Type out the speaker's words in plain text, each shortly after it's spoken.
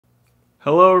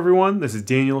Hello everyone, this is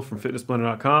Daniel from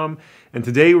fitnessblender.com, and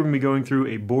today we're going to be going through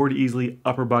a board easily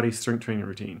upper body strength training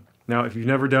routine. Now, if you've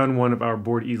never done one of our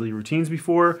board easily routines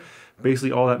before,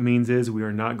 basically all that means is we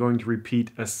are not going to repeat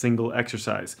a single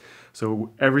exercise.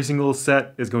 So every single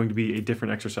set is going to be a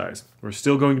different exercise. We're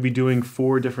still going to be doing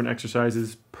 4 different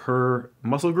exercises per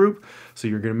muscle group, so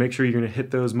you're going to make sure you're going to hit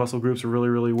those muscle groups really,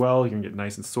 really well. You're going to get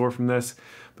nice and sore from this,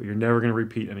 but you're never going to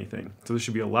repeat anything. So this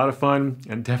should be a lot of fun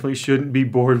and definitely shouldn't be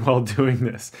bored while doing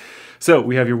this. So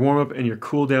we have your warm-up and your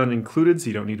cool-down included, so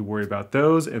you don't need to worry about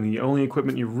those, and the only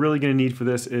equipment you're really going to need for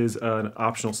this is an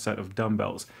optional set of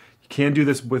dumbbells. You can do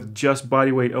this with just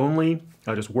body weight only,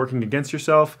 just working against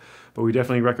yourself, but we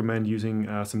definitely recommend using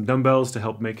some dumbbells to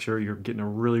help make sure you're getting a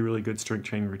really, really good strength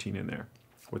training routine in there.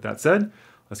 With that said,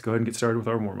 let's go ahead and get started with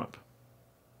our warm-up.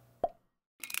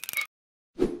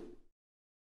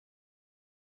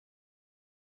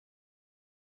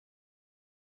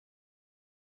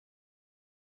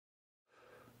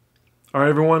 All right,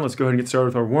 everyone, let's go ahead and get started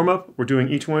with our warm-up. We're doing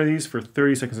each one of these for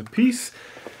 30 seconds apiece.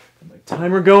 My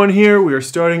timer going here. We are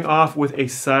starting off with a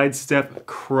side step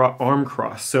arm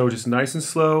cross. So just nice and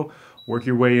slow, work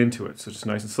your way into it. So just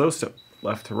nice and slow, step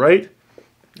left to right.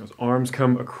 Those arms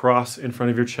come across in front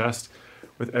of your chest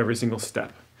with every single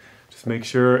step. Just make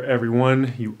sure every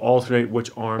one you alternate which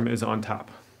arm is on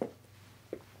top.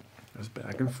 Just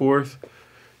back and forth.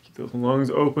 Keep those lungs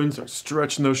open, start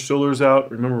stretching those shoulders out.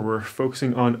 Remember, we're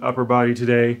focusing on upper body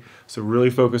today, so really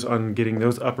focus on getting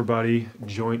those upper body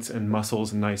joints and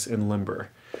muscles nice and limber.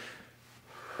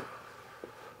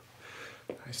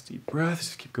 Nice deep breath,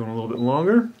 just keep going a little bit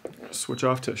longer. Switch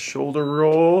off to shoulder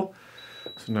roll.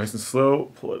 So nice and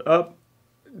slow, pull it up,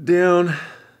 down,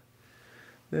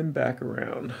 then back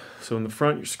around. So in the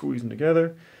front, you're squeezing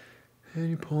together, and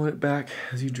you're pulling it back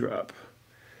as you drop.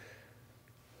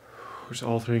 Just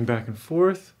alternating back and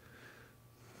forth.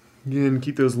 Again,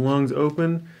 keep those lungs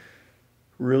open.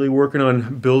 Really working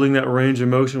on building that range of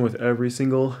motion with every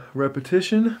single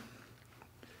repetition.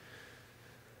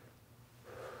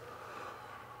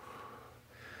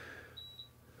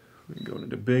 We're going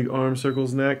into big arm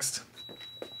circles next.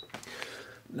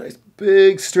 Nice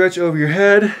big stretch over your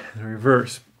head. And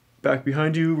reverse. Back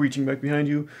behind you, reaching back behind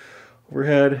you.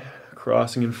 Overhead,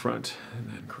 crossing in front. And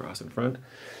then cross in front.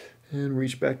 And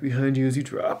reach back behind you as you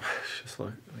drop. Just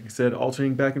like I said,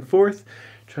 alternating back and forth.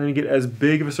 Trying to get as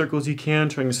big of a circle as you can,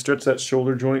 trying to stretch that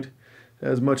shoulder joint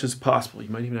as much as possible. You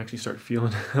might even actually start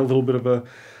feeling a little bit of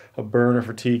a burn or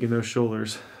fatigue in those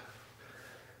shoulders.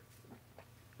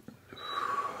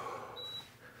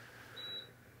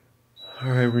 All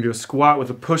right, we're gonna do a squat with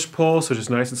a push-pull, so just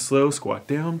nice and slow. Squat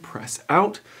down, press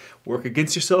out. Work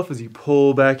against yourself as you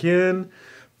pull back in.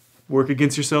 Work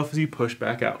against yourself as you push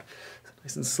back out.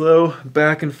 Nice and slow,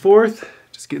 back and forth.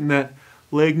 Just getting that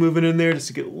leg moving in there just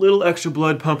to get a little extra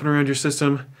blood pumping around your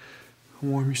system.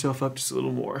 Warm yourself up just a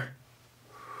little more.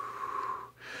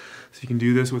 So you can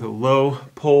do this with a low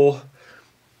pull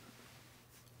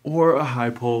or a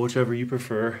high pull, whichever you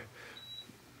prefer.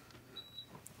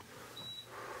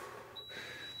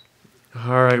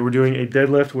 All right, we're doing a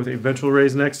deadlift with a ventral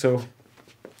raise next, so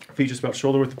feet just about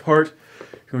shoulder width apart.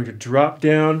 You're going to drop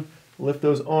down, lift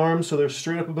those arms so they're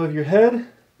straight up above your head,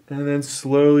 and then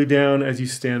slowly down as you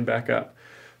stand back up.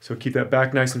 So keep that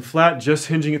back nice and flat, just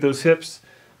hinging at those hips,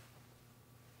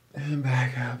 and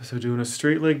back up. So doing a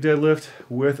straight leg deadlift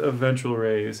with a ventral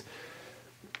raise.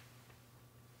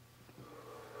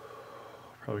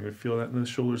 Probably going to feel that in the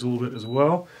shoulders a little bit as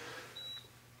well.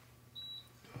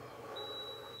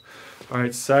 All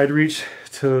right, side reach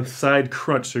to side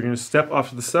crunch. So you're going to step off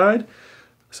to the side.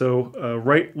 So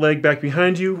right leg back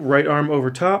behind you, right arm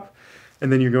over top, and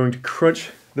then you're going to crunch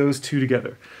those two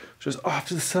together. Just off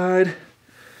to the side,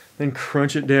 then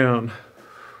crunch it down.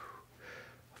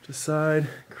 Off to the side,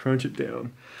 crunch it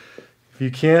down. If you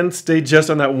can, stay just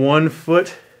on that one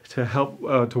foot to help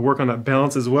to work on that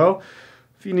balance as well.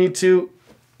 If you need to,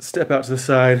 step out to the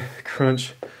side,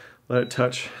 crunch, let it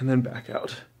touch, and then back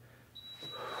out.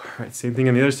 All right, same thing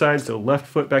on the other side. So left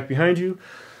foot back behind you,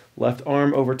 left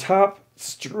arm over top,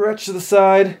 stretch to the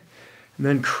side, and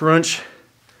then crunch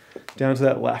down to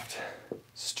that left.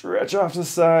 Stretch off to the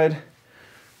side,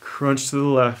 crunch to the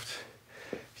left.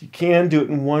 If you can, do it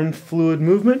in one fluid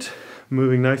movement,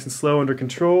 moving nice and slow under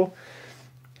control.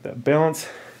 If that balance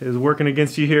is working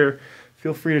against you here,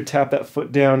 feel free to tap that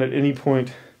foot down at any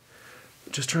point.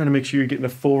 Just trying to make sure you're getting a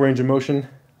full range of motion,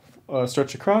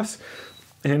 stretch across,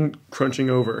 and crunching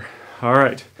over. All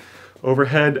right,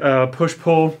 overhead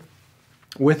push-pull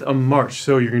with a march.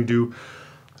 So you're going to do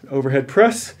an overhead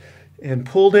press and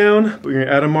pull down, but you're going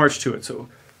to add a march to it. So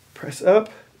press up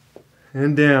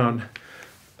and down,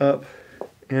 up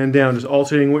and down, just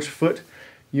alternating which foot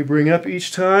you bring up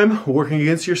each time, working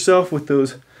against yourself with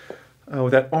those,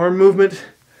 with that arm movement.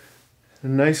 A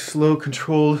nice, slow,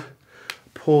 controlled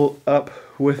pull up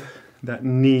with that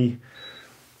knee.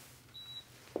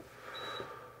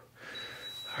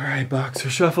 All right, boxer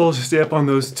shuffles. Stay up on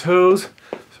those toes.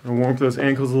 Sort of warm up those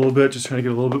ankles a little bit, just trying to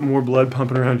get a little bit more blood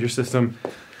pumping around your system.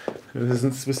 This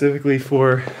isn't specifically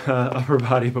for upper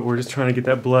body, but we're just trying to get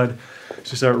that blood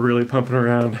to start really pumping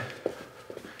around.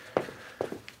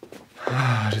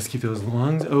 Just keep those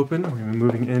lungs open. We're going to be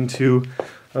moving into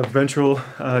a ventral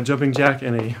jumping jack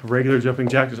and a regular jumping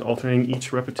jack, just alternating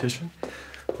each repetition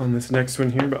on this next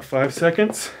one here, about 5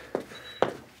 seconds.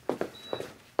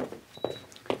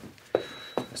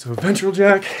 So a ventral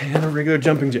jack and a regular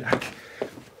jumping jack.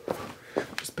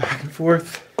 Just back and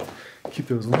forth. Keep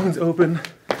those lungs open.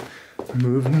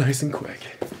 Move nice and quick.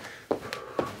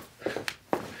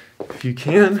 If you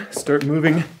can, start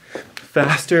moving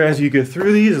faster as you go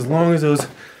through these, as long as those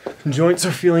joints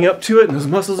are feeling up to it and those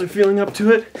muscles are feeling up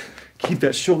to it. Keep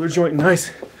that shoulder joint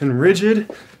nice and rigid.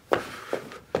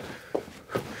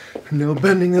 No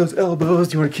bending those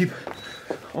elbows. You want to keep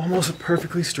almost a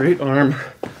perfectly straight arm.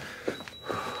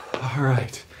 All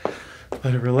right,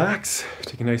 let it relax.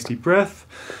 Take a nice deep breath.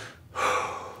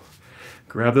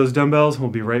 Grab those dumbbells, and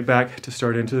we'll be right back to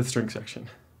start into the strength section.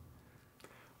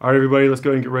 All right, everybody, let's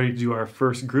go ahead and get ready to do our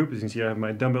first group. As you can see, I have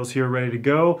my dumbbells here ready to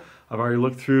go. I've already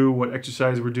looked through what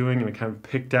exercise we're doing and I kind of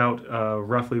picked out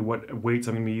roughly what weights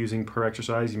I'm going to be using per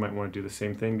exercise. You might want to do the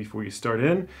same thing before you start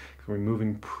in, because we're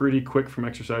moving pretty quick from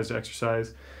exercise to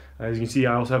exercise. As you can see,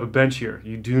 I also have a bench here.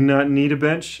 You do not need a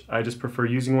bench. I just prefer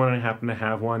using one, and I happen to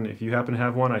have one. If you happen to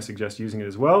have one, I suggest using it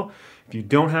as well. If you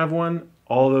don't have one,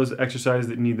 all those exercises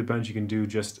that need the bench you can do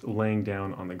just laying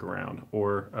down on the ground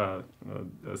or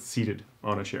seated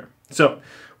on a chair. So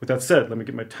with that said, let me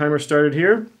get my timer started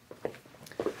here.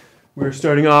 We're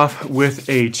starting off with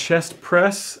a chest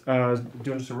press,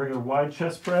 doing just a regular wide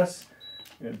chest press.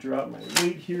 I'm going to drop my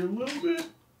weight here a little bit.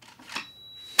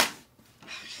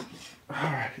 All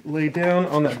right, lay down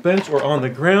on that bench or on the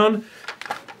ground.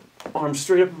 Arms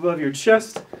straight up above your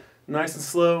chest, nice and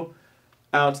slow,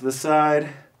 out to the side,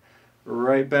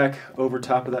 right back over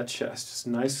top of that chest. Just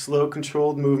nice, slow,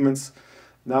 controlled movements.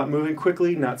 Not moving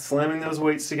quickly, not slamming those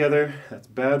weights together. That's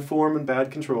bad form and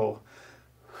bad control.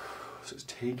 So just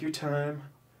take your time.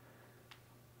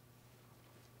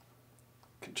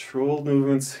 Controlled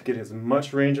movements. Get as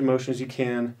much range of motion as you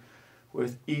can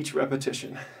with each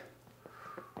repetition.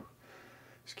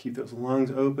 Just keep those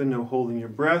lungs open, no holding your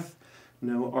breath,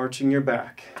 no arching your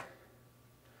back.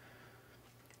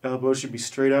 Elbows should be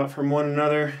straight out from one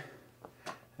another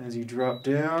as you drop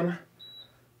down.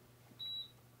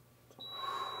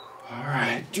 All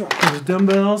right, drop those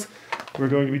dumbbells. We're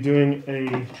going to be doing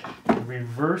a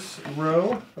reverse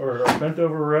row, or a bent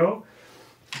over row.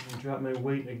 I'm going to drop my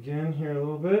weight again here a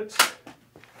little bit.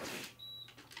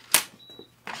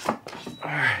 All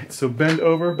right, so bend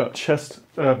over, about chest,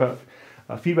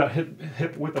 feet about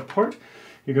hip width apart.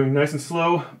 You're going nice and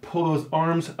slow. Pull those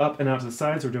arms up and out to the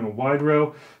side. So we're doing a wide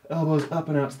row. Elbows up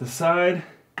and out to the side.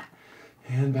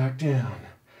 And back down.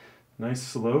 Nice,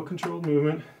 slow, controlled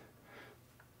movement.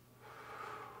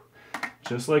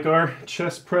 Just like our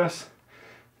chest press.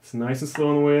 It's nice and slow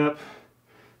on the way up.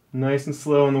 Nice and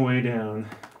slow on the way down.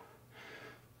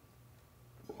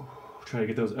 Try to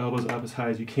get those elbows up as high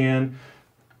as you can.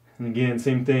 And again,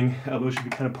 same thing. Elbows should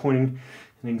be kind of pointing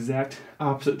in exact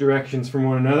opposite directions from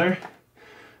one another.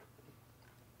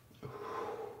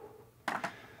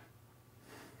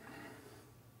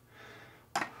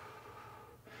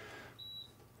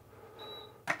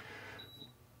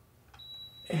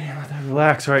 And let that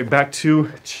relax. All right, back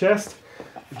to chest.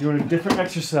 We're doing a different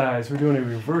exercise. We're doing a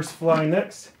reverse fly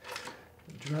next.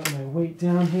 Drop my weight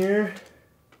down here.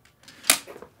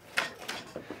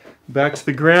 Back to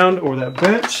the ground or that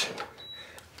bench.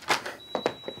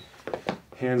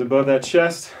 Hands above that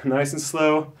chest, nice and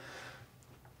slow.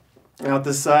 Out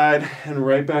the side and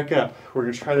right back up. We're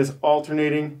going to try this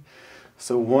alternating.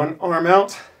 So one arm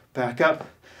out, back up,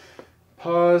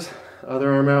 pause,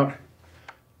 other arm out,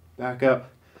 back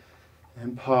up,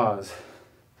 and pause.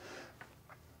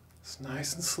 It's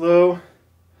nice and slow.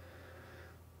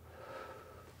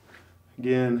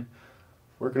 Again,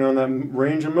 working on that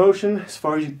range of motion as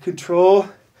far as you can control.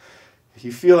 If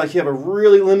you feel like you have a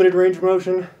really limited range of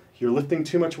motion, you're lifting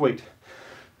too much weight.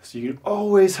 So you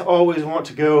always want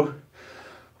to go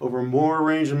over more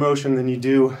range of motion than you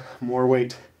do more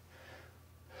weight.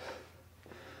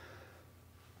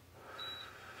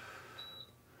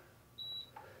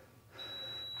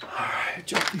 All right,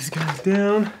 drop these guys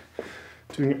down.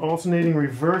 Doing an alternating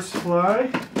reverse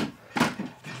fly.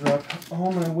 drop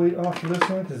all my weight off of this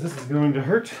one because this is going to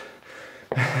hurt.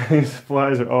 These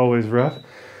flies are always rough.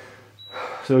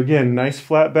 So again, nice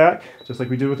flat back, just like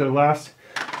we did with our last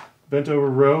bent over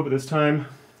row, but this time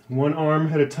one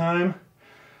arm at a time,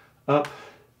 up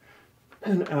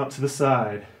and out to the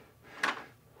side.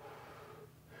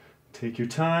 Take your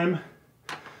time.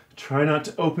 Try not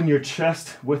to open your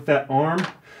chest with that arm.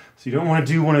 So you don't want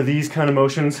to do one of these kind of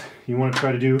motions. You want to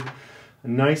try to do a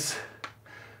nice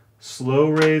slow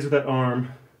raise with that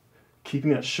arm,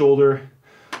 keeping that shoulder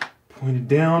pointed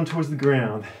down towards the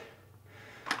ground.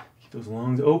 Keep those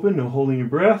lungs open, no holding your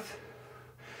breath.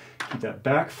 Keep that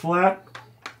back flat.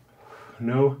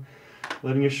 No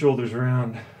letting your shoulders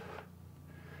round.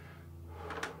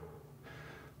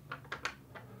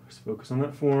 Just focus on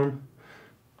that form.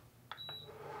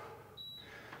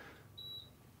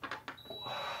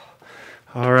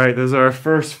 All right, those are our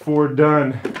first 4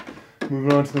 done.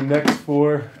 Moving on to the next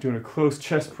 4, doing a close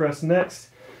chest press next.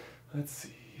 Let's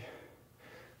see.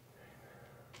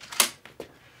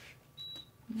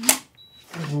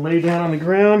 Lay down on the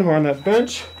ground or on that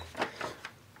bench.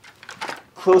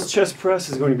 Close chest press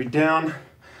is going to be down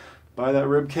by that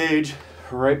rib cage,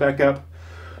 right back up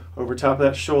over top of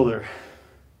that shoulder.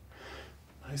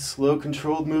 Nice slow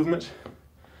controlled movement.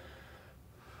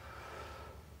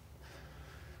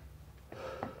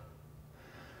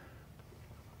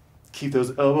 Keep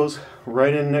those elbows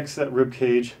right in next to that rib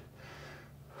cage.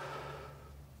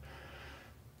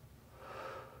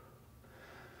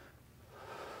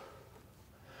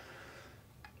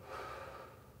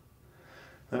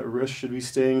 That wrist should be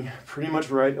staying pretty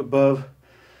much right above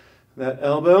that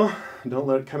elbow. Don't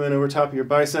let it come in over top of your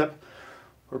bicep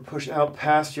or push out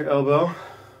past your elbow.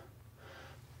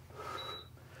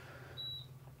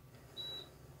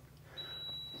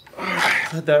 All right,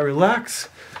 let that relax.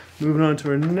 Moving on to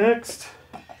our next.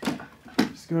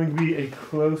 It's going to be a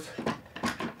close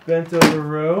bent over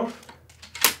row.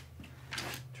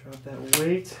 Drop that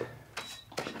weight.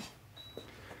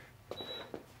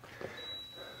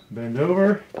 Bend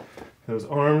over. Those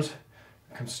arms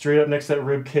come straight up next to that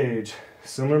rib cage.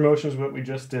 Similar motions to what we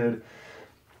just did.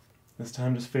 This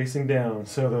time just facing down.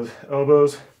 So those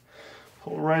elbows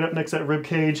pull right up next to that rib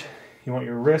cage. You want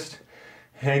your wrist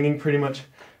hanging pretty much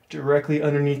directly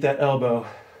underneath that elbow.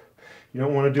 You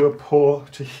don't want to do a pull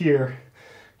to here.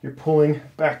 You're pulling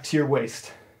back to your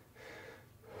waist.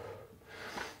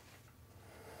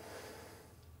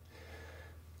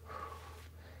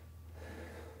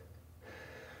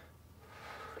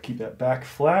 Keep that back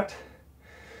flat.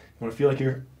 You want to feel like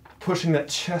you're pushing that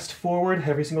chest forward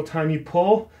every single time you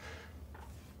pull.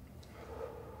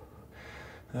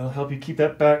 That'll help you keep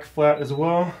that back flat as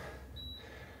well.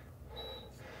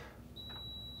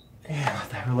 And let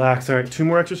that relax. All right, 2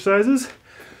 more exercises.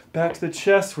 Back to the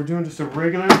chest. We're doing just a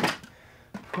regular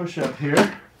push-up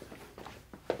here.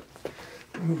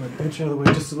 Move my bench out of the way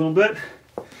just a little bit.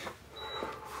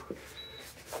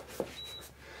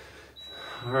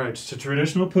 All right, just a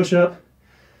traditional push-up.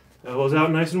 Elbows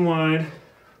out nice and wide.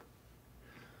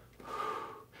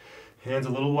 Hands a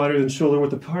little wider than shoulder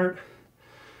width apart.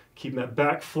 Keeping that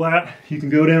back flat. You can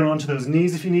go down onto those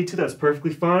knees if you need to. That's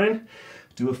perfectly fine.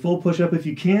 Do a full push-up if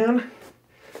you can.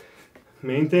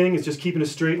 Main thing is just keeping a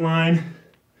straight line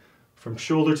from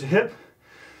shoulder to hip,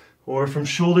 or from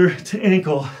shoulder to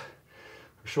ankle,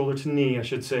 or shoulder to knee, I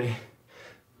should say.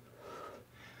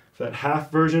 For that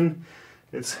half version,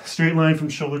 it's straight line from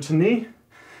shoulder to knee.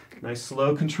 Nice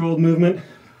slow controlled movement.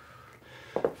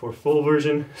 For full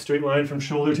version, straight line from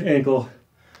shoulder to ankle.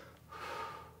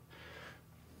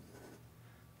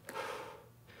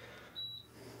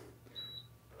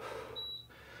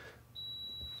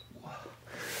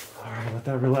 Let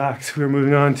that relax. We're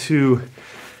moving on to,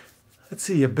 let's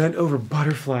see, a bent over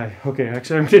butterfly. Okay,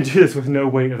 actually I'm going to do this with no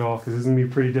weight at all because this is going to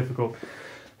be pretty difficult.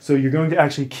 So you're going to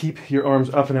actually keep your arms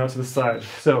up and out to the side.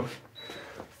 So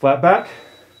flat back,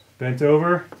 bent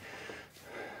over,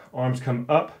 arms come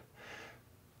up,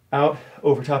 out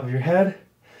over top of your head,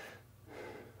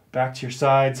 back to your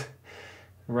sides,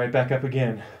 right back up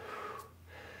again.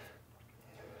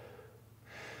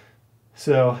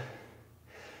 So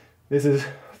this is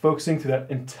focusing through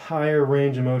that entire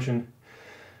range of motion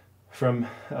from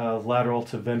lateral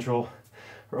to ventral,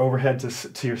 or overhead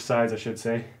to your sides, I should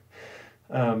say.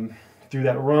 Through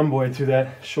that rhomboid, through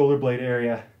that shoulder blade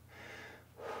area.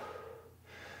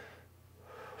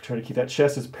 Try to keep that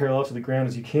chest as parallel to the ground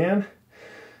as you can.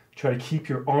 Try to keep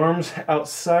your arms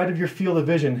outside of your field of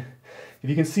vision. If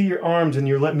you can see your arms and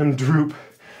you're letting them droop,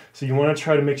 so you want to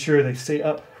try to make sure they stay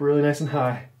up really nice and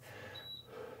high.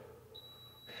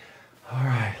 All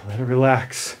right, let it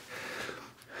relax.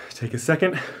 Take a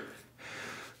second.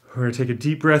 We're gonna take a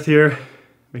deep breath here.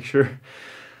 Make sure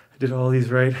I did all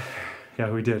these right. Yeah,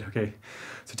 we did, okay.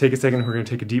 So take a second, we're gonna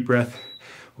take a deep breath.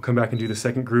 We'll come back and do the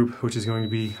second group, which is going to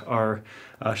be our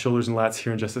shoulders and lats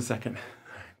here in just a second.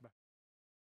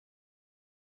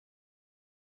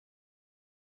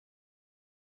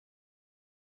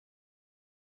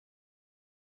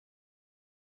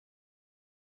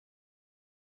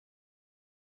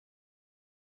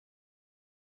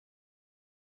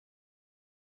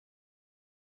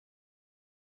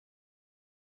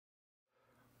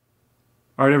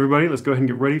 All right, everybody, let's go ahead and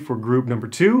get ready for group number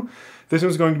 2. This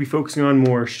one's going to be focusing on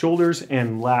more shoulders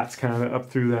and lats, kind of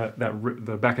up through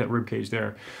the back of that rib cage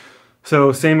there.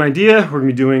 So same idea, we're gonna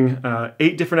be doing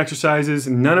 8 different exercises,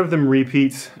 none of them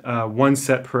repeats, 1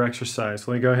 set per exercise.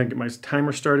 So let me go ahead and get my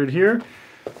timer started here.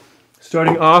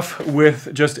 Starting off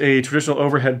with just a traditional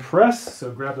overhead press. So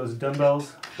grab those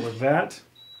dumbbells for that.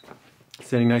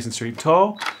 Standing nice and straight and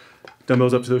tall.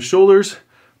 Dumbbells up to those shoulders.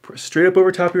 Press straight up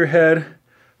over top of your head.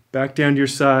 Back down to your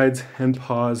sides and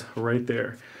pause right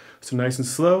there. So nice and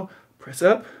slow, press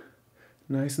up,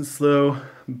 nice and slow,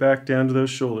 back down to those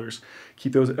shoulders.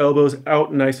 Keep those elbows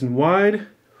out nice and wide.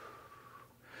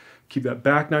 Keep that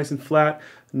back nice and flat,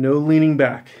 no leaning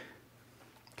back.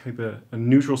 Keep a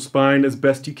neutral spine as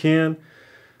best you can.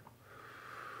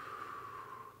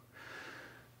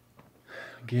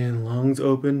 Again, lungs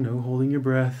open, no holding your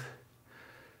breath.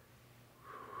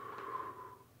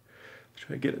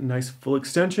 Try to get a nice full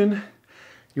extension.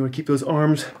 You want to keep those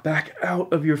arms back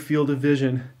out of your field of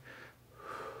vision.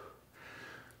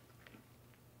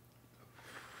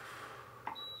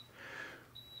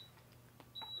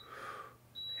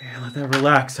 And let that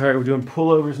relax. All right, we're doing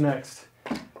pullovers next.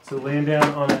 So laying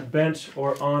down on that bench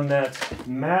or on that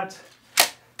mat.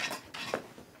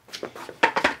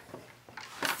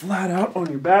 Flat out on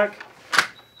your back.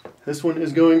 This one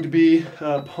is going to be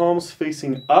palms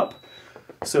facing up.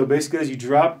 So basically as you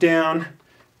drop down,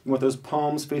 you want those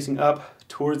palms facing up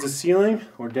towards the ceiling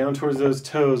or down towards those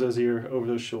toes as you're over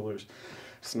those shoulders.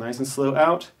 Just nice and slow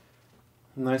out,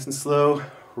 nice and slow,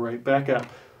 right back up.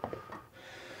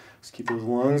 Just keep those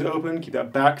lungs open, keep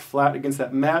that back flat against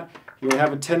that mat. You're gonna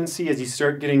have a tendency as you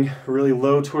start getting really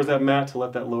low towards that mat to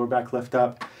let that lower back lift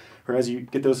up, or as you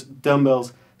get those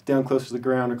dumbbells down close to the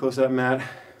ground or close to that mat.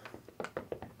 So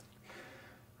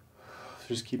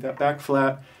just keep that back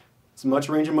flat. As much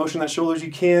range of motion in that shoulder as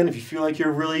you can. If you feel like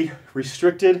you're really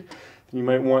restricted, then you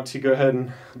might want to go ahead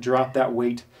and drop that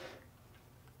weight.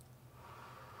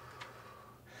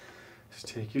 Just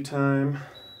take your time.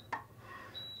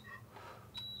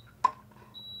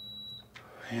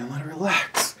 And let it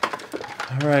relax.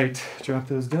 All right, drop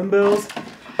those dumbbells.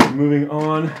 Moving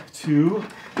on to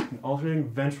an alternating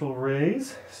ventral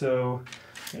raise. So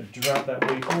drop that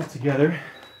weight all together.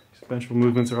 These ventral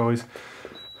movements are always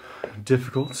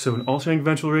difficult. So an alternating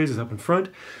ventral raise is up in front.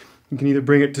 You can either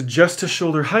bring it to just to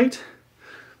shoulder height,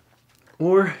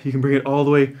 or you can bring it all the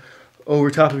way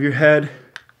over top of your head,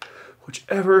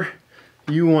 whichever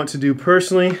you want to do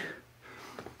personally.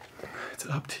 It's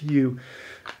up to you.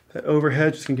 That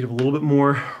overhead just gonna give a little bit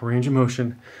more range of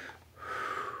motion.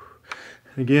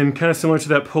 And again, kind of similar to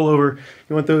that pullover,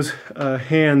 you want those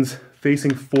hands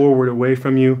facing forward away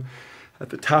from you at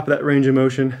the top of that range of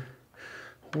motion,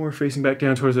 or facing back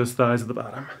down towards those thighs at the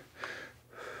bottom.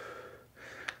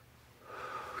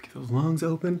 Keep those lungs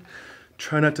open.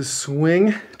 Try not to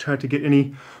swing. Try not to get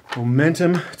any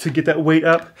momentum to get that weight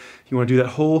up. You want to do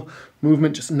that whole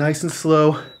movement just nice and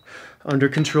slow, under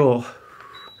control.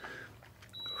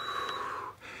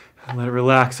 And let it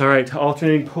relax. All right,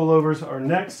 alternating pullovers are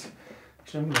next.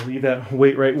 Actually, I'm going to leave that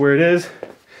weight right where it is.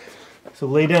 So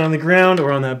lay down on the ground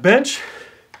or on that bench.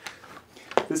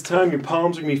 This time your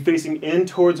palms are going to be facing in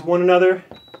towards one another.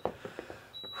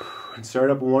 And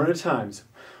start up one at a time. So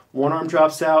one arm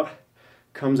drops out,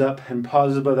 comes up and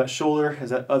pauses above that shoulder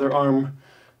as that other arm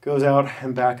goes out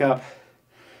and back up.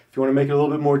 If you want to make it a little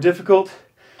bit more difficult,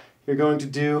 you're going to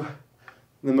do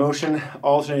the motion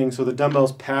alternating so the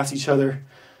dumbbells pass each other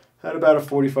at about a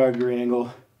 45-degree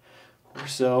angle or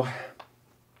so.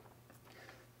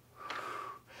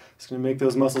 It's going to make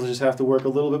those muscles just have to work a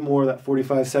little bit more, that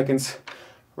 45 seconds,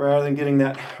 rather than getting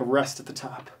that rest at the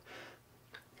top.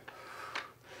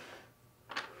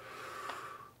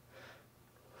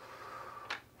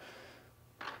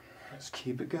 Just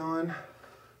keep it going.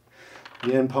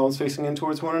 Again, palms facing in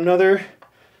towards one another.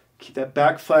 Keep that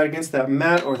back flat against that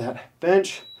mat or that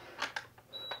bench.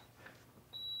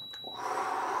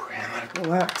 And let it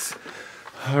relax.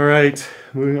 All right,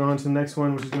 moving on to the next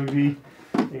one, which is going to be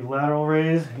a lateral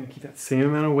raise. I'm going to keep that same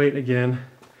amount of weight again.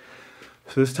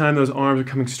 So this time those arms are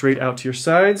coming straight out to your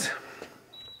sides.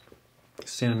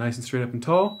 Standing nice and straight up and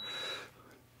tall.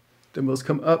 Dumbbells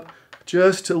come up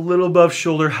just a little above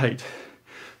shoulder height.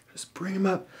 Just bring them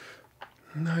up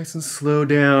nice and slow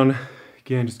down.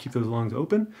 Again, just keep those lungs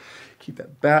open. Keep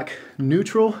that back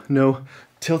neutral. No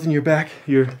tilting your back,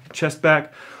 your chest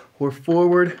back or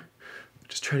forward.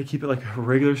 Just try to keep it like a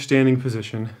regular standing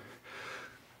position.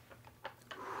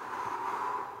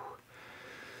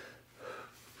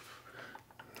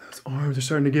 Those arms are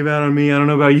starting to give out on me. I don't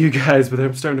know about you guys, but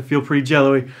I'm starting to feel pretty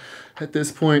jello-y at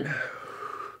this point.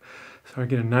 Starting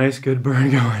to get a nice, good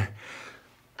burn going.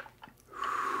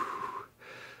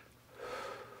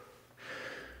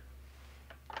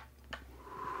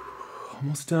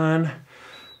 Almost done.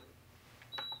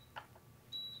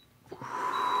 All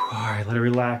right, let it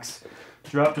relax.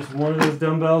 Drop just one of those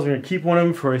dumbbells. We're gonna keep one of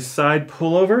them for a side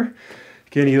pullover.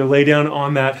 Again, either lay down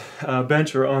on that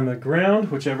bench or on the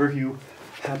ground, whichever you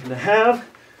happen to have.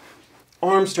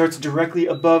 Arm starts directly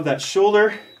above that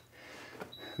shoulder.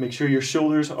 Make sure your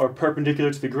shoulders are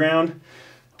perpendicular to the ground.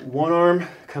 One arm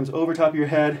comes over top of your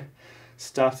head,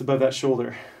 stops above that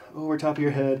shoulder. Over top of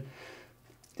your head,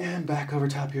 and back over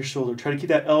top of your shoulder. Try to keep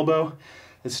that elbow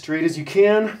as straight as you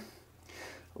can.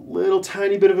 A little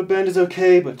tiny bit of a bend is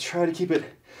okay, but try to keep it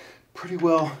pretty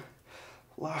well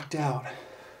locked out.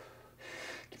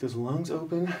 Keep those lungs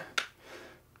open.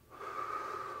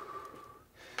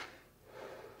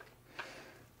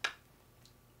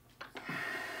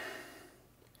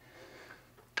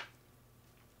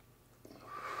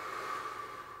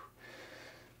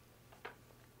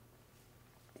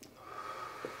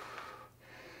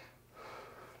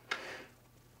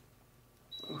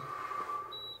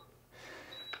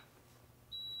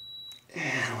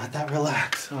 Let that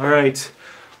relax. All right,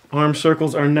 arm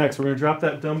circles are next. We're gonna drop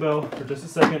that dumbbell for just a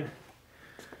second.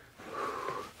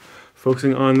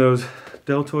 Focusing on those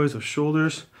deltoids, those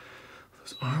shoulders,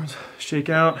 those arms shake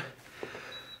out.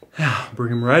 Now, bring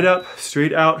them right up,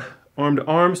 straight out, arm to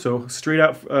arm, so straight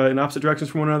out in opposite directions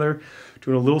from one another,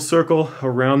 doing a little circle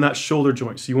around that shoulder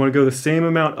joint. So you wanna go the same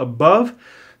amount above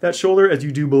that shoulder as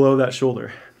you do below that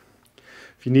shoulder.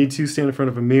 If you need to, stand in front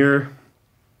of a mirror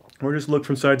or just look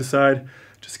from side to side.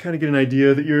 Just kind of get an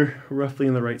idea that you're roughly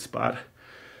in the right spot.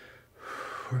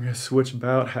 We're going to switch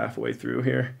about halfway through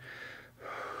here.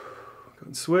 Go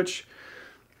and switch.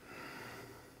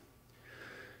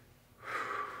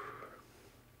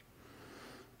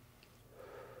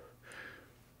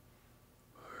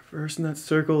 Reversing that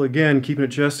circle. Again, keeping it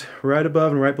just right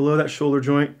above and right below that shoulder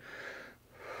joint.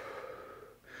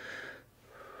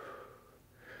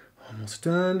 Almost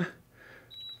done.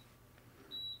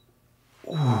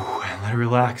 Ooh, and let it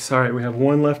relax. All right, we have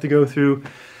one left to go through,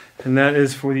 and that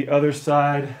is for the other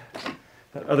side,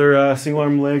 that other single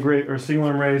arm leg raise or single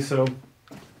arm raise. So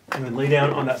I'm gonna lay down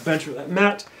on that bench or that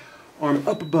mat, arm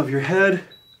up above your head,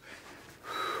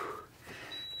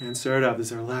 and start out. This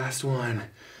is our last one.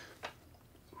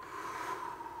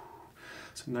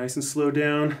 So nice and slow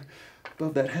down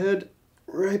above that head,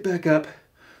 right back up,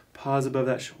 pause above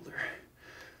that shoulder.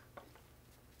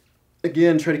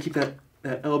 Again, try to keep that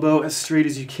elbow as straight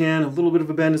as you can. A little bit of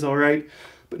a bend is all right,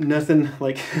 but nothing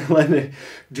like letting it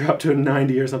drop to a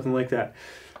 90 or something like that.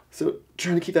 So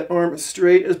trying to keep that arm as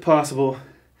straight as possible,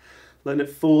 letting it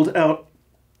fold out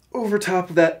over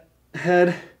top of that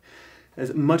head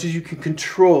as much as you can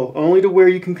control, only to where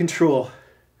you can control.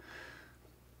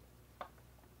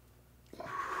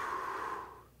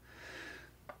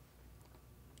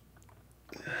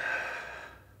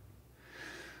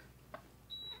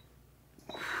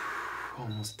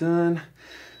 Almost done.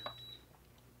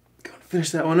 Go and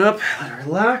finish that one up. Let it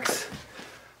relax.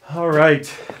 All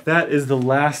right, that is the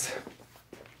last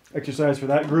exercise for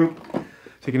that group.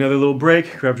 Take another little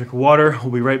break, grab a drink of water.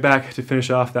 We'll be right back to finish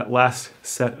off that last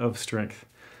set of strength.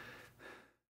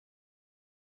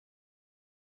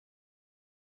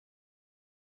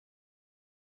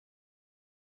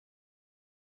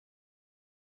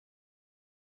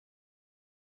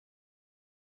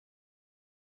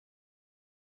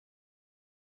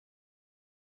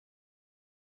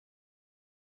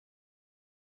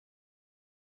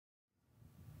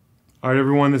 All right,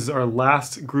 everyone, this is our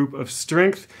last group of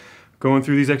strength. Going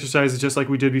through these exercises just like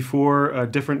we did before, a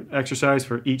different exercise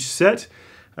for each set.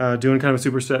 Doing kind of a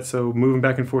superset, so moving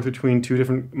back and forth between two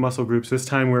different muscle groups. This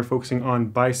time we're focusing on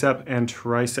bicep and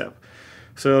tricep.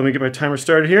 So let me get my timer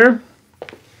started here.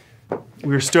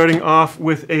 We're starting off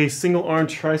with a single arm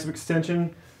tricep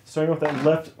extension, starting with that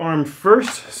left arm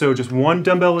first. So just one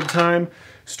dumbbell at a time,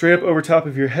 straight up over top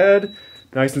of your head,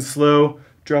 nice and slow.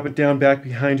 Drop it down back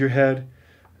behind your head.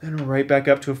 Then right back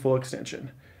up to a full extension.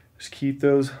 Just keep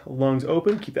those lungs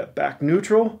open, keep that back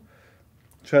neutral.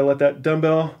 Try to let that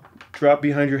dumbbell drop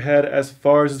behind your head as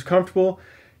far as is comfortable.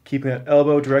 keeping that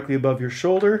elbow directly above your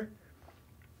shoulder,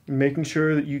 making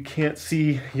sure that you can't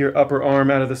see your upper arm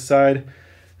out of the side,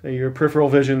 your peripheral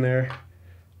vision there.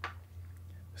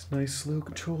 This nice slow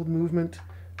controlled movement,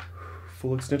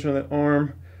 full extension of that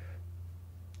arm,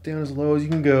 down as low as you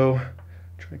can go.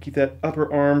 Try to keep that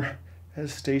upper arm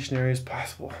as stationary as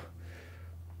possible.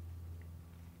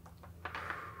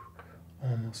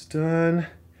 Almost done.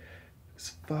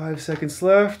 Just 5 seconds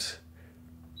left.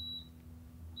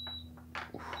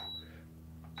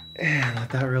 And let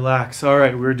that relax. All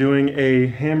right, we're doing a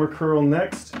hammer curl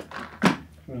next.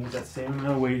 We need that same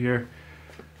amount of weight here.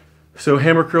 So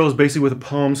hammer curl is basically with the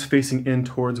palms facing in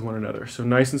towards one another. So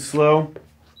nice and slow,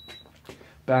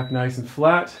 back nice and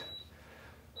flat.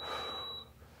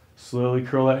 Slowly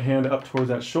curl that hand up towards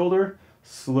that shoulder,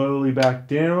 slowly back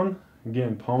down.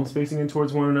 Again, palms facing in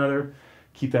towards one another.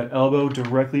 Keep that elbow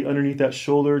directly underneath that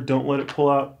shoulder. Don't let it pull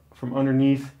out from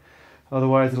underneath.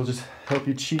 Otherwise, it'll just help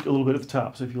you cheat a little bit at the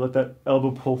top. So if you let that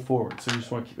elbow pull forward. So you just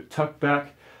want to keep it tucked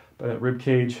back by that rib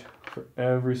cage for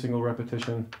every single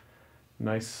repetition.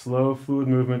 Nice, slow, fluid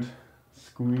movement.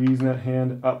 Squeezing that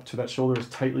hand up to that shoulder as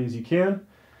tightly as you can.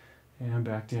 And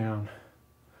back down.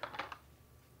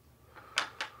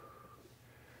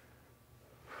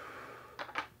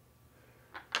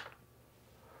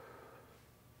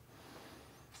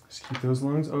 Just keep those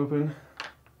lungs open.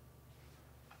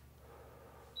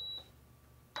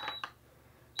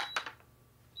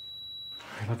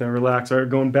 Let that relax. All right,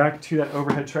 going back to that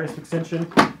overhead tricep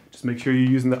extension. Just make sure you're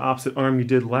using the opposite arm you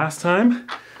did last time.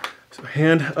 So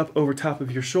hand up over top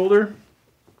of your shoulder.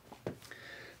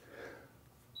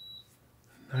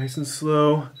 Nice and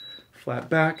slow, flat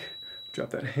back. Drop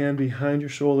that hand behind your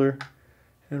shoulder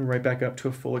and right back up to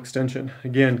a full extension.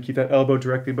 Again, keep that elbow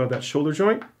directly above that shoulder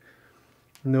joint.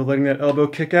 No letting that elbow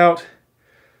kick out.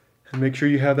 And make sure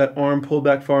you have that arm pulled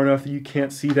back far enough that you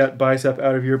can't see that bicep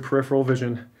out of your peripheral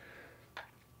vision.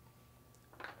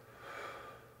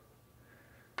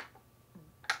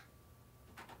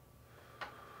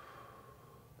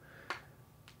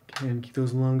 And keep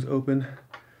those lungs open.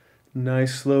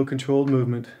 Nice, slow, controlled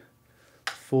movement.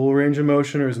 Full range of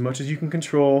motion, or as much as you can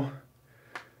control.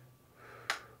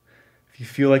 If you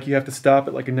feel like you have to stop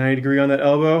at like a 90 degree on that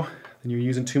elbow, then you're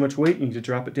using too much weight, you need to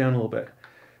drop it down a little bit.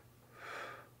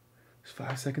 There's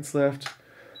 5 seconds left.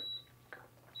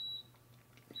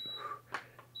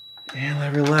 And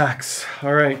let it relax.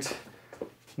 All right.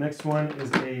 Next one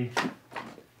is a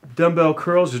dumbbell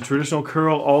curls, a traditional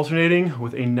curl alternating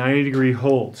with a 90 degree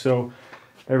hold. So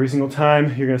every single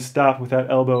time you're going to stop with that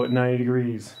elbow at 90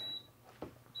 degrees.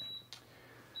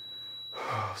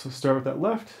 So start with that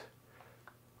left,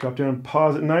 drop down,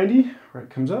 pause at 90, right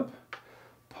comes up,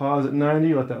 pause at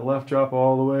 90, let that left drop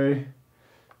all the way,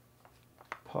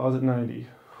 pause at 90.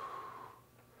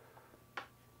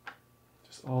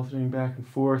 Just alternating back and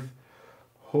forth,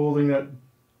 holding that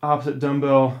opposite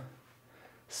dumbbell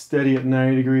steady at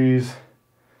 90 degrees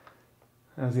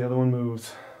as the other one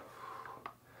moves.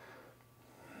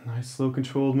 Nice, slow,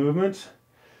 controlled movement.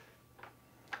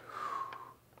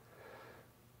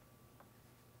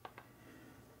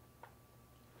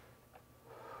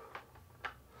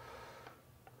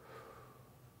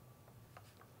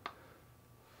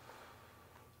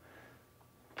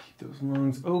 Keep those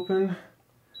lungs open.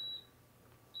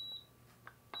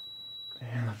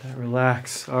 And let that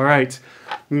relax. All right,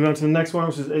 moving on to the next one,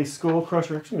 which is a skull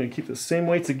crusher. Actually, I'm going to keep the same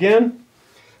weights again.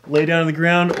 Lay down on the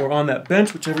ground or on that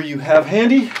bench, whichever you have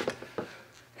handy.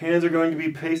 Hands are going to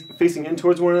be facing in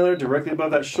towards one another, directly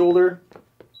above that shoulder.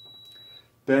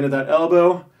 Bend at that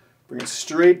elbow. Bring it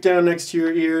straight down next to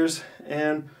your ears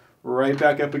and right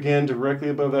back up again, directly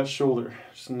above that shoulder.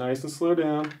 Just nice and slow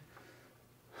down.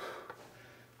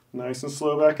 Nice and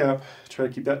slow back up. Try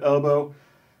to keep that elbow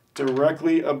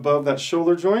directly above that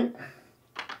shoulder joint.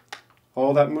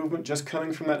 All that movement just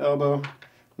coming from that elbow,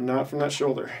 not from that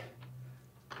shoulder.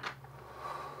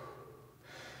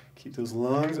 Keep those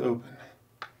lungs open.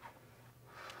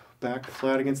 Back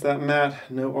flat against that mat,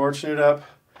 no arching it up.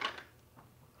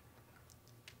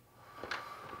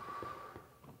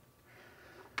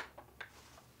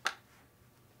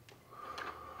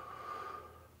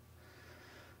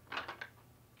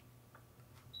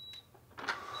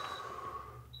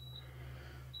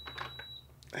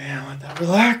 And let that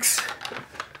relax.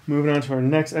 Moving on to our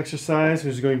next exercise,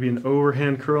 which is going to be an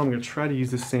overhand curl. I'm going to try to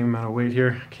use the same amount of weight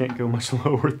here. Can't go much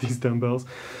lower with these dumbbells.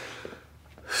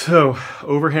 So,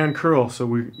 overhand curl.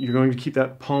 So you're going to keep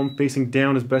that palm facing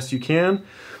down as best you can.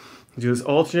 Do this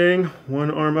alternating,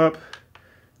 one arm up,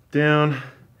 down,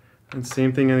 and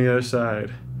same thing on the other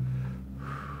side.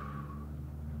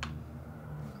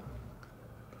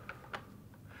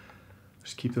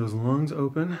 Just keep those lungs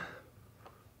open,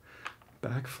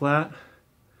 back flat.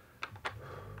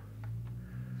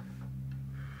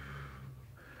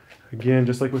 Again,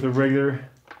 just like with a regular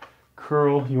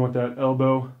curl, you want that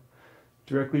elbow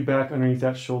directly back underneath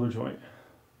that shoulder joint.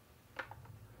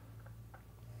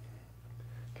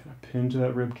 Kind of pin to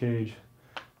that rib cage.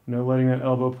 No letting that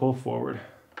elbow pull forward.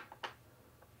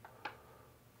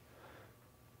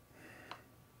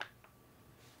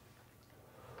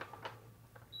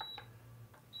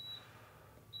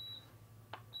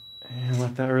 And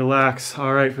let that relax.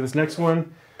 All right, for this next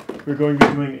one, we're going to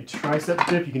be doing a tricep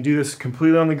dip. You can do this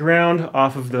completely on the ground,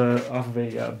 off of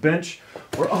a bench,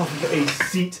 or off of a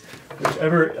seat,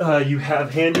 whichever you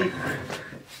have handy.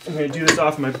 I'm going to do this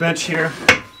off my bench here.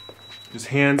 Just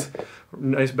hands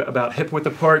nice about hip width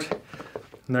apart.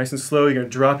 Nice and slow. You're going to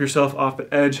drop yourself off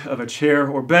the edge of a chair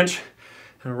or bench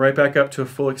and right back up to a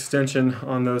full extension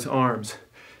on those arms.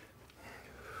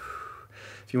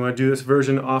 If you want to do this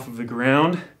version off of the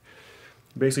ground,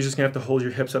 basically just going to have to hold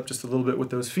your hips up just a little bit with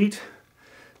those feet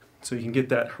so you can get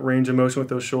that range of motion with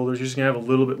those shoulders. You're just going to have a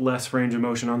little bit less range of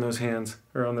motion on those hands,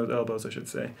 or on those elbows, I should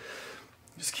say.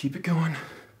 Just keep it going.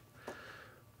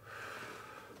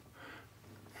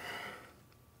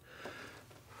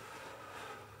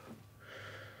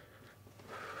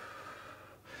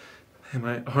 And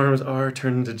my arms are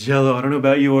turning to jello. I don't know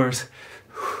about yours.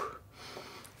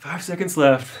 5 seconds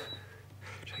left.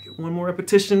 Try to get one more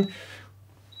repetition.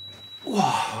 Whoa,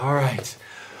 all right,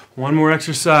 one more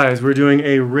exercise. We're doing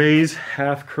a raise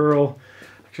half curl.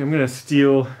 Actually, I'm gonna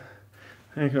steal.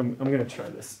 I think I'm gonna try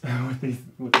this with these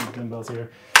dumbbells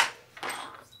here.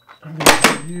 I'm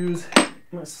gonna use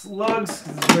my slugs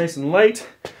because it's nice and light.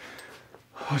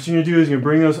 What you're gonna do is you're gonna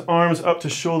bring those arms up to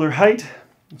shoulder height,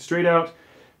 straight out,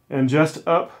 and just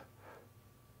up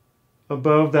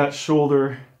above that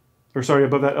shoulder, or sorry,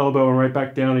 above that elbow, and right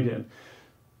back down again.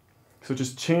 So it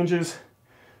just changes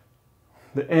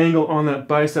the angle on that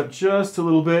bicep just a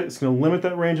little bit. It's going to limit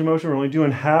that range of motion. We're only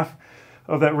doing half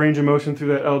of that range of motion through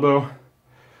that elbow.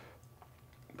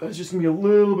 But it's just going to be a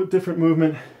little bit different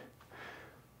movement.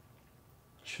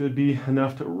 Should be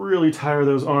enough to really tire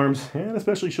those arms, and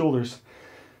especially shoulders.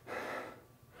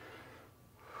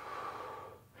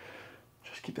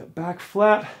 Just keep that back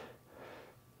flat.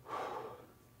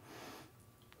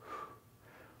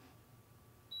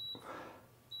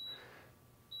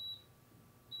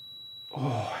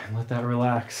 Oh, and let that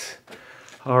relax.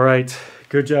 All right,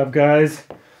 good job, guys.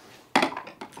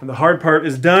 The hard part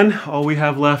is done. All we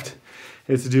have left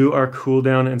is to do our cool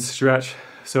down and stretch.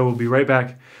 So we'll be right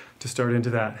back to start into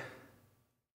that.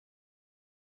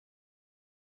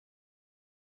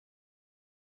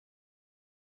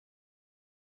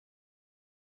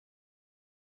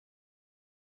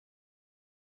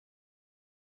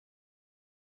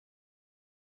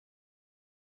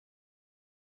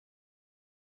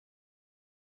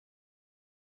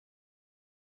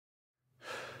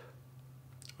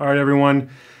 All right,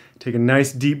 everyone, take a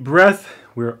nice deep breath.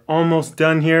 We're almost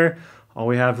done here. All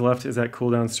we have left is that cool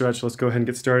down stretch. Let's go ahead and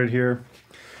get started here.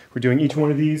 We're doing each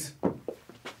one of these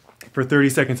for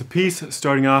 30 seconds apiece,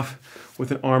 starting off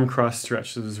with an arm cross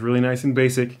stretch. So this is really nice and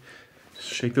basic.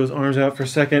 Shake those arms out for a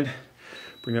second.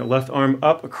 Bring that left arm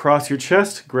up across your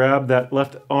chest. Grab that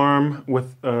left arm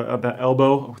with that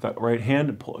elbow with that right hand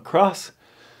and pull across.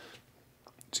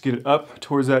 Just get it up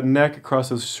towards that neck, across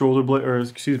those shoulder blade, or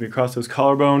excuse me, across those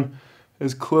collarbone,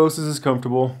 as close as is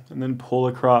comfortable, and then pull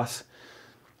across.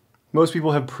 Most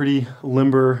people have pretty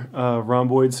limber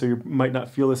rhomboids, so you might not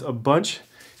feel this a bunch.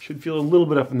 You should feel a little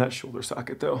bit up in that shoulder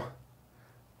socket though.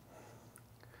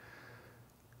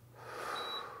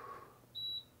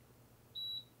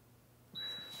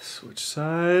 Switch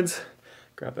sides,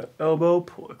 grab that elbow,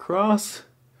 pull across.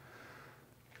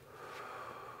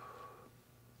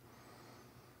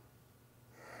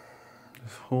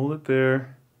 Just hold it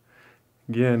there.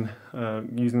 Again,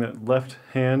 using that left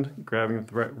hand, grabbing with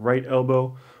the right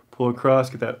elbow, pull across,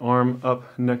 get that arm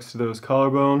up next to those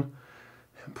collarbone,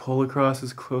 and pull across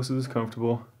as close as is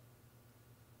comfortable.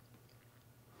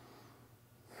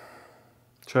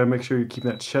 Try to make sure you're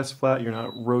keeping that chest flat, you're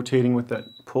not rotating with that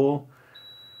pull.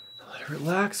 Let it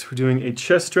relax. We're doing a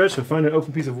chest stretch, so find an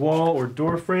open piece of wall or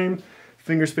door frame,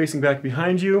 fingers facing back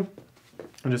behind you,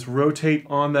 and just rotate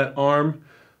on that arm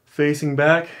facing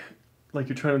back like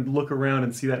you're trying to look around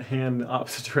and see that hand in the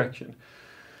opposite direction.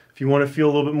 If you want to feel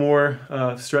a little bit more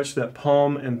stretch to that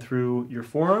palm and through your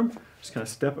forearm, just kind of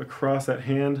step across that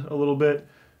hand a little bit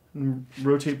and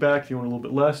rotate back. If you want a little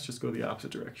bit less, just go the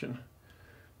opposite direction.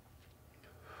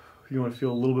 If you want to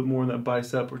feel a little bit more in that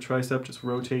bicep or tricep, just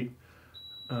rotate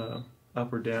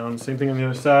up or down. Same thing on the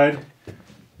other side.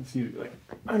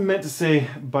 I meant to say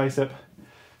bicep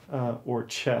or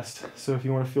chest. So if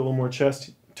you want to feel a little more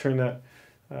chest, turn that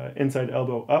inside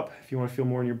elbow up. If you want to feel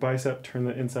more in your bicep, turn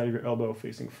the inside of your elbow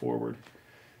facing forward.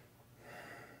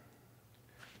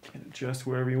 And adjust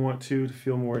wherever you want to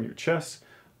feel more in your chest,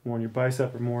 more in your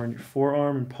bicep, or more in your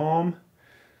forearm and palm.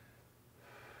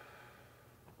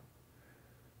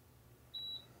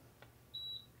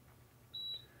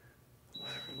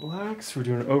 Relax. We're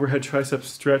doing an overhead tricep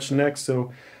stretch next.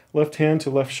 So left hand to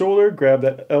left shoulder, grab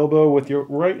that elbow with your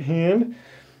right hand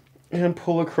and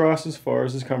pull across as far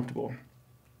as is comfortable.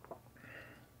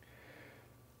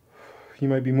 You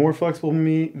might be more flexible than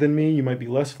me, you might be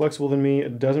less flexible than me.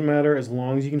 It doesn't matter as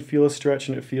long as you can feel a stretch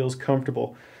and it feels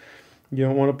comfortable. You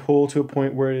don't want to pull to a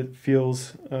point where it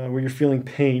feels, where you're feeling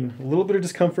pain. A little bit of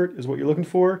discomfort is what you're looking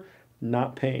for,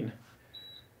 not pain.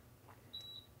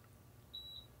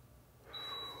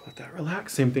 Let that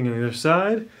relax. Same thing on the other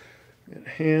side.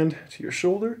 Hand to your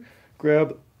shoulder.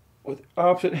 Grab with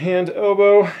opposite hand to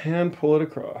elbow and pull it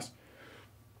across.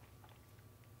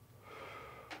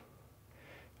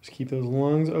 Just keep those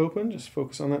lungs open. Just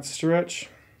focus on that stretch.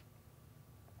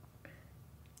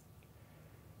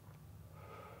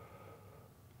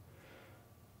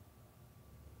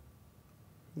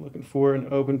 Looking for an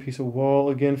open piece of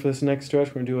wall again for this next stretch.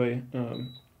 We're going to do a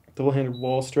double-handed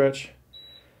wall stretch.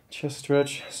 Chest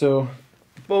stretch. So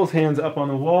both hands up on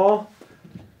the wall.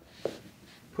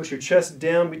 Push your chest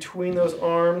down between those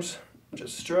arms.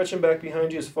 Just stretch them back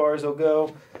behind you as far as they'll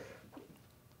go.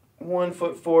 1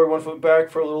 foot forward, 1 foot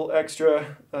back for a little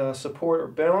extra support or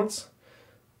balance.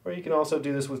 Or you can also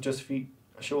do this with just feet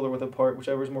shoulder width apart,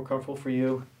 whichever is more comfortable for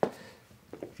you.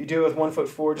 If you do it with 1 foot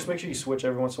forward, just make sure you switch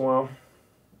every once in a while.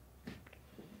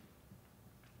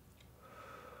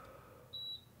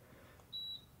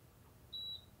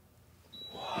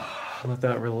 Let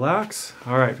that relax.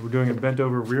 All right, we're doing a bent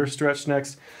over rear stretch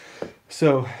next.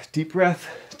 So deep breath,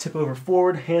 tip over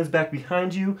forward, hands back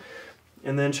behind you,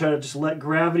 and then try to just let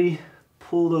gravity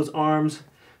pull those arms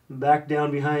back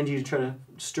down behind you to try to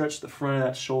stretch the front of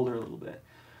that shoulder a little bit.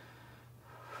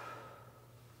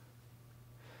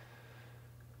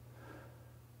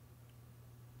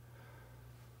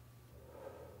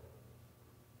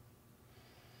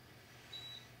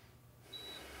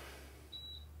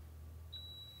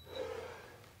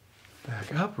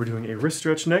 Back up, we're doing a wrist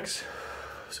stretch next.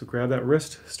 So grab that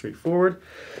wrist straight forward.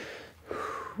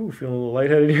 Ooh, feeling a little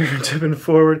lightheaded here, tipping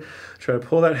forward. Try to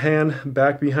pull that hand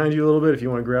back behind you a little bit. If you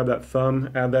want to grab that thumb,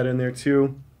 add that in there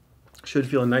too. Should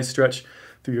feel a nice stretch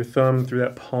through your thumb, through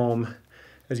that palm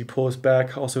as you pull this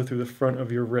back, also through the front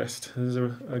of your wrist. This is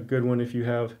a good one if you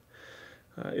have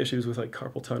issues with like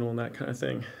carpal tunnel and that kind of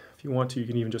thing. If you want to, you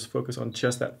can even just focus on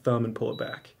just that thumb and pull it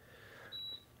back.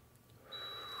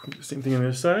 Same thing on the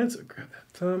other side, so grab that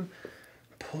thumb,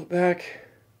 pull it back.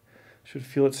 Should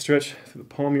feel it stretch through the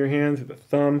palm of your hand, through the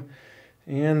thumb,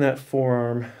 and that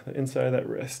forearm, the inside of that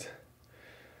wrist.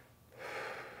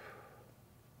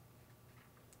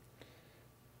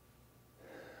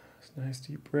 Just nice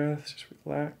deep breaths, just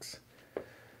relax.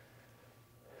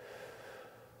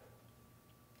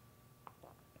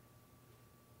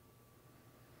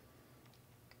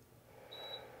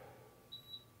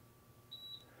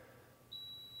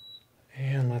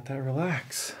 And let that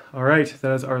relax. All right,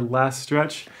 that is our last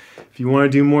stretch. If you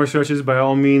want to do more stretches, by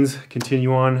all means,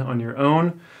 continue on your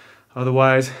own.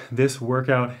 Otherwise, this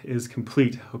workout is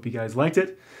complete. Hope you guys liked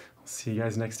it. I'll see you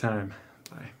guys next time.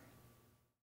 Bye.